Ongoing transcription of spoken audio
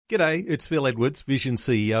G'day, it's Phil Edwards, Vision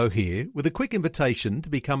CEO here, with a quick invitation to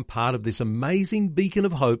become part of this amazing beacon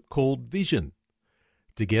of hope called Vision.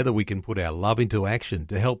 Together we can put our love into action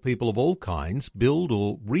to help people of all kinds build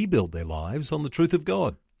or rebuild their lives on the truth of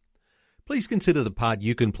God. Please consider the part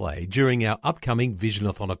you can play during our upcoming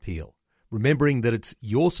Visionathon appeal, remembering that it's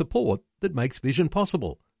your support that makes Vision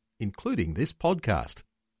possible, including this podcast.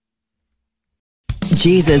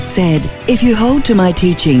 Jesus said, "If you hold to my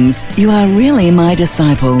teachings, you are really my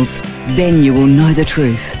disciples. Then you will know the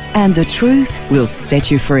truth, and the truth will set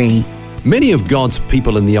you free." Many of God's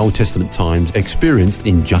people in the Old Testament times experienced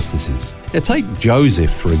injustices. Now take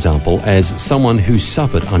Joseph, for example, as someone who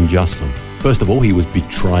suffered unjustly. First of all, he was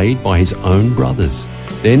betrayed by his own brothers.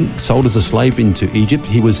 Then, sold as a slave into Egypt,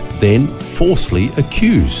 he was then falsely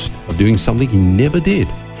accused of doing something he never did.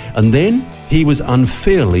 And then he was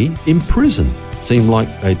unfairly imprisoned. Seemed like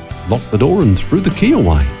they locked the door and threw the key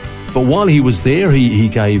away. But while he was there, he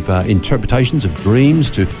gave interpretations of dreams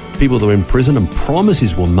to people that were in prison, and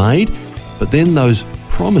promises were made, but then those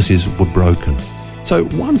promises were broken. So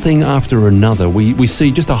one thing after another, we see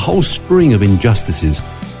just a whole string of injustices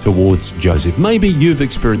towards Joseph. Maybe you've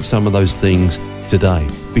experienced some of those things today.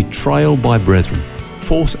 Betrayal by brethren,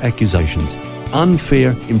 false accusations,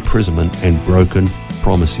 unfair imprisonment, and broken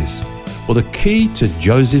promises. Well, the key to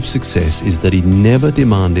Joseph's success is that he never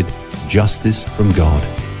demanded justice from God,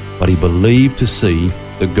 but he believed to see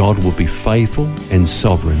that God would be faithful and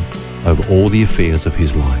sovereign over all the affairs of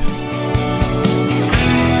his life.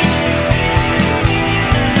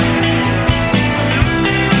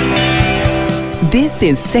 This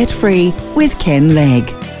is Set Free with Ken Legg.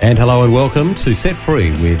 And hello and welcome to Set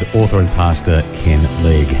Free with author and pastor Ken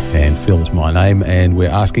Legg. And Phil's my name, and we're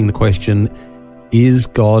asking the question, is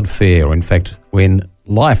God fair? Or in fact, when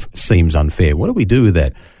life seems unfair, what do we do with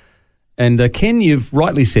that? And Ken, you've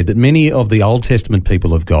rightly said that many of the Old Testament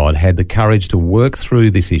people of God had the courage to work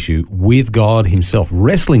through this issue with God himself,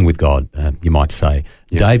 wrestling with God, you might say.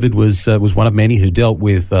 Yeah. David was one of many who dealt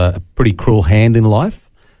with a pretty cruel hand in life.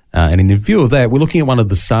 And in view of that, we're looking at one of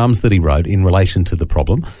the Psalms that he wrote in relation to the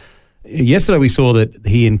problem. Yesterday we saw that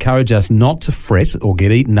he encouraged us not to fret or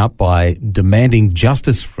get eaten up by demanding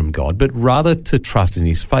justice from God, but rather to trust in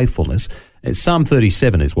his faithfulness. Psalm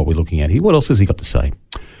 37 is what we're looking at here. What else has he got to say?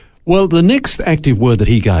 Well, the next active word that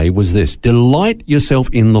he gave was this: delight yourself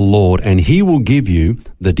in the Lord, and he will give you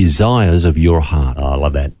the desires of your heart. Oh, I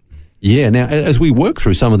love that. Yeah, now, as we work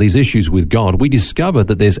through some of these issues with God, we discover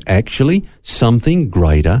that there's actually something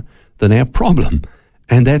greater than our problem.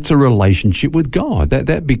 And that's a relationship with God.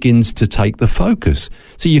 That begins to take the focus.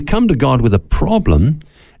 So you come to God with a problem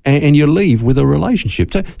and you leave with a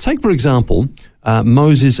relationship. Take for example,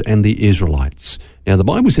 Moses and the Israelites. Now the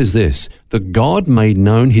Bible says this, that God made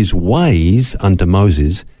known his ways unto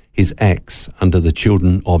Moses, his acts unto the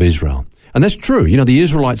children of Israel. And that's true. You know, the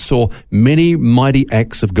Israelites saw many mighty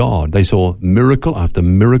acts of God. They saw miracle after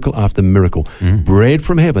miracle after miracle. Bread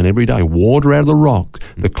from heaven every day, water out of the rock,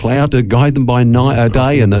 the cloud to guide them by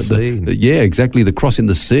day, and the crossing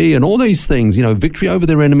the sea, and all these things, you know, victory over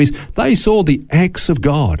their enemies. They saw the acts of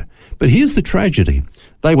God. But here's the tragedy.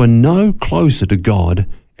 They were no closer to God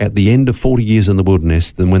at the end of 40 years in the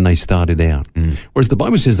wilderness than when they started out. Whereas the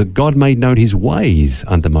Bible says that God made known his ways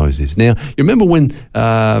unto Moses. Now, you remember when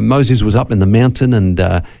Moses was up in the mountain and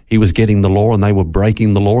he was getting the law and they were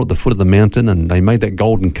breaking the law at the foot of the mountain and they made that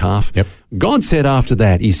golden calf? Yep. God said after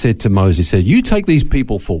that, he said to Moses, you take these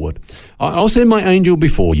people forward. I'll send my angel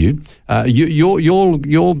before you.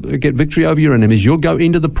 You'll get victory over your enemies. You'll go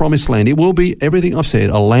into the promised land. It will be everything I've said,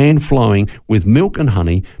 a land flowing with milk and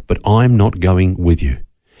honey, but I'm not going with you.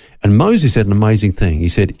 And Moses said an amazing thing. He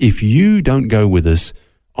said, if you don't go with us,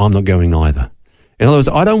 I'm not going either. In other words,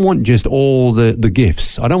 I don't want just all the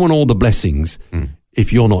gifts. I don't want all the blessings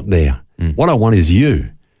if you're not there. What I want is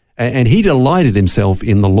you. And he delighted himself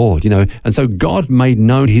in the Lord, you know. And so God made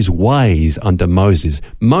known his ways unto Moses.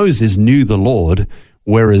 Moses knew the Lord,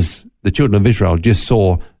 whereas the children of Israel just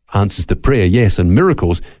saw answers to prayer, yes, and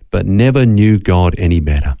miracles, but never knew God any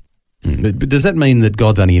better. But does that mean that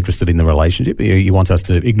God's only interested in the relationship? He wants us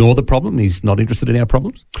to ignore the problem? He's not interested in our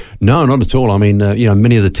problems? No, not at all. I mean,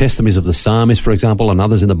 many of the testimonies of the psalmists, for example, and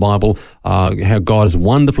others in the Bible, how God has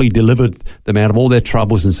wonderfully delivered them out of all their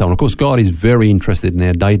troubles and so on. Of course, God is very interested in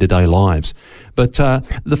our day-to-day lives. But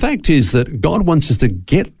the fact is that God wants us to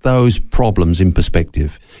get those problems in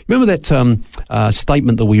perspective. Remember that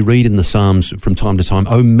statement that we read in the Psalms from time to time,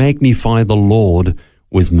 "Oh, magnify the Lord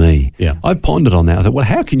with me. Yeah. I pondered on that. I thought, well,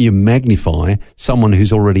 how can you magnify someone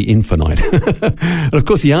who's already infinite? And of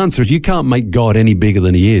course, the answer is you can't make God any bigger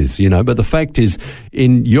than he is, but the fact is,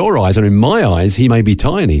 in your eyes or in my eyes, he may be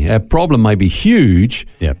tiny. Our problem may be huge,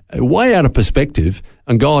 way out of perspective,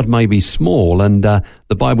 and God may be small. And the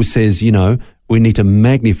Bible says, we need to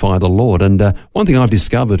magnify the Lord. And one thing I've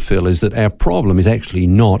discovered, Phil, is that our problem is actually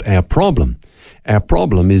not our problem. Our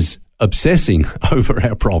problem is obsessing over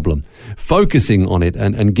our problem, focusing on it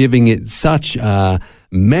and giving it such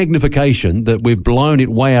magnification that we've blown it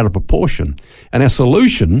way out of proportion. And our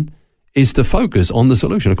solution is to focus on the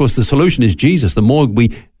solution. Of course, the solution is Jesus. The more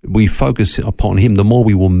we focus upon him, the more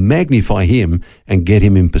we will magnify him and get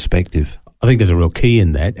him in perspective. I think there's a real key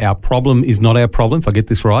in that. Our problem is not our problem, if I get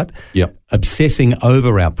this right. Yep. Obsessing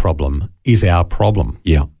over our problem is our problem.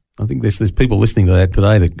 Yeah. I think there's people listening to that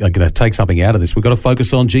today that are going to take something out of this. We've got to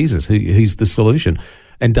focus on Jesus. He's the solution.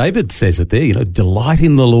 And David says it there, delight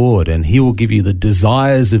in the Lord and he will give you the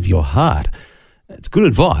desires of your heart. It's good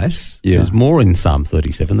advice. Yeah. There's more in Psalm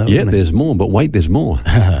 37, though, isn't there? There's more, but wait, there's more.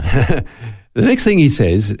 The next thing he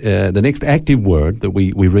says, the next active word that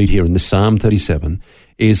we read here in the Psalm 37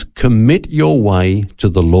 is commit your way to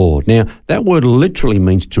the Lord. Now, that word literally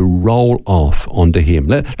means to roll off onto him.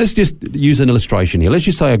 Let's just use an illustration here. Let's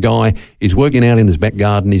just say a guy is working out in his back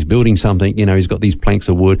garden, he's building something, he's got these planks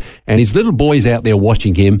of wood, and his little boy's out there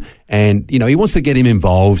watching him, and, he wants to get him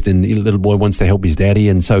involved, and the little boy wants to help his daddy,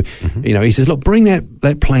 and so, he says, look, bring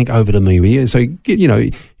that plank over to me, will you? So,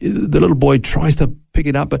 the little boy tries to pick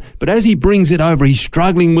it up, but as he brings it over, he's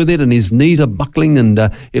struggling with it, and his knees are buckling, and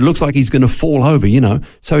it looks like he's going to fall over,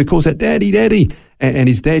 So he calls out, Daddy, Daddy, and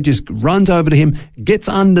his dad just runs over to him, gets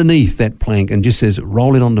underneath that plank, and just says,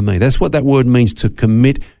 roll it onto me. That's what that word means, to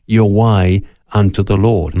commit your way unto the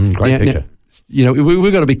Lord. Great picture.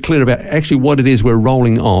 We've got to be clear about actually what it is we're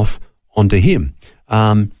rolling off onto him.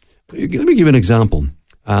 Let me give you an example.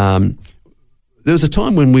 There was a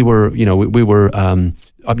time when we were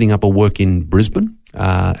opening up a work in Brisbane,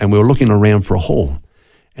 and we were looking around for a hall.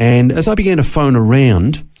 And as I began to phone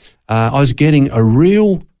around, I was getting a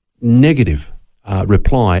real negative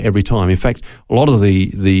reply every time. In fact, a lot of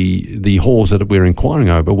the halls that we were inquiring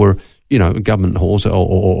over were, government halls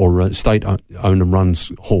or state-owned and run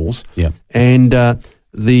halls. Yeah. And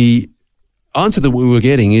the answer that we were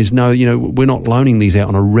getting is, no, we're not loaning these out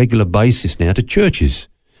on a regular basis now to churches.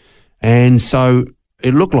 And so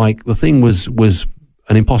it looked like the thing was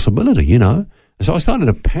an impossibility, And so I started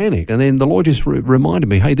to panic. And then the Lord just reminded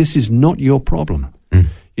me, hey, this is not your problem.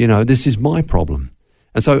 This is my problem.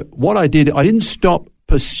 And so what I didn't stop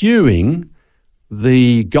pursuing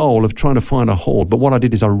the goal of trying to find a hall, but what I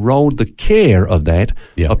did is I rolled the care of that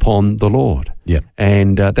upon the Lord. Yeah.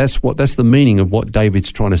 And that's the meaning of what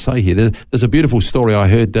David's trying to say here. There's a beautiful story I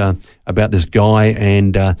heard about this guy,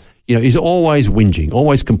 and he's always whinging,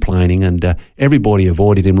 always complaining, and everybody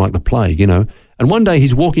avoided him like the plague, And one day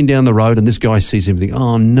he's walking down the road, and this guy sees him and thinks,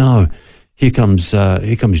 oh no, here comes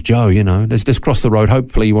Joe, let's cross the road.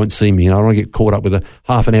 Hopefully he won't see me. I don't want to get caught up with a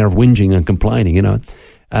half an hour of whinging and complaining,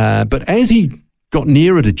 But as he got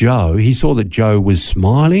nearer to Joe, he saw that Joe was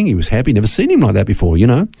smiling. He was happy. Never seen him like that before,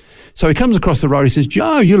 So he comes across the road. He says,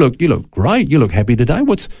 Joe, you look great. You look happy today.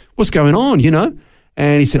 What's going on,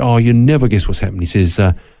 And he said, oh, you never guess what's happened. He says,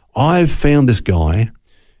 I've found this guy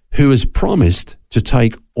who has promised to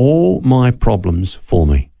take all my problems for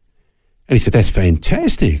me. And he said, that's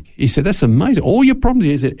fantastic. He said, that's amazing. All your problems,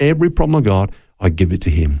 he said, every problem I got, I give it to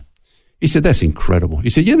him. He said, that's incredible. He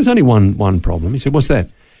said, there's only one problem. He said, what's that?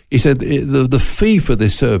 He said, the fee for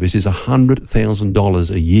this service is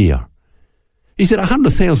 $100,000 a year. He said,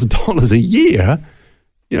 $100,000 a year?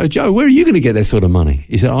 Joe, where are you going to get that sort of money?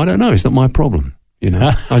 He said, I don't know. It's not my problem.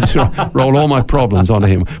 I just roll all my problems onto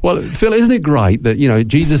him. Well, Phil, isn't it great that,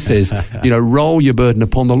 Jesus says, roll your burden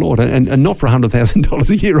upon the Lord, and not for $100,000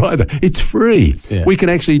 a year either. It's free. Yeah. We can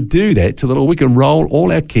actually do that to the Lord. We can roll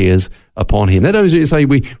all our cares upon him. That doesn't say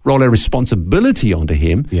we roll our responsibility onto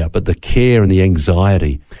him, but the care and the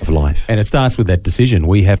anxiety of life. And it starts with that decision.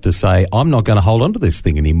 We have to say, I'm not going to hold on to this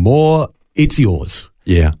thing anymore. It's yours.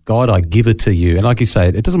 Yeah. God, I give it to you. And like you say,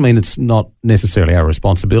 it doesn't mean it's not necessarily our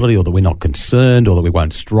responsibility or that we're not concerned or that we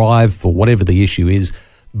won't strive for whatever the issue is,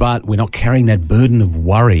 but we're not carrying that burden of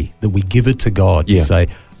worry, that we give it to God. You say,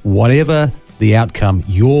 whatever the outcome,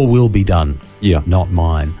 your will be done, not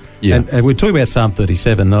mine. Yeah. And we're talking about Psalm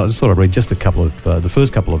 37. I just thought I'd read just a couple of, the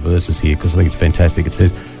first couple of verses here because I think it's fantastic. It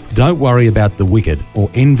says, don't worry about the wicked or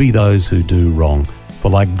envy those who do wrong, for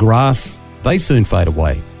like grass, they soon fade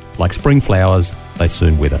away. Like spring flowers, they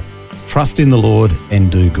soon wither. Trust in the Lord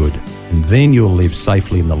and do good, and then you'll live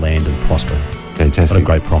safely in the land and prosper. Fantastic. What a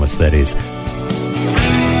great promise that is.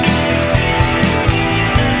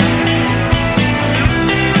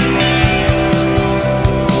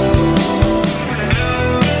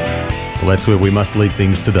 Well, that's where we must leave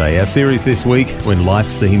things today. Our series this week, When Life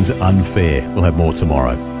Seems Unfair. We'll have more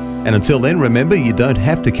tomorrow. And until then, remember, you don't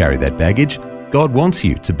have to carry that baggage. God wants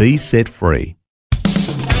you to be set free.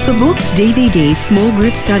 For books, DVDs, small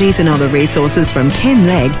group studies and other resources from Ken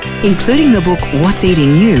Legg, including the book What's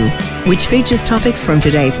Eating You, which features topics from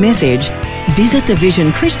today's message, visit the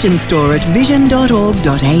Vision Christian store at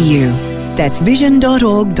vision.org.au. That's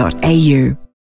vision.org.au.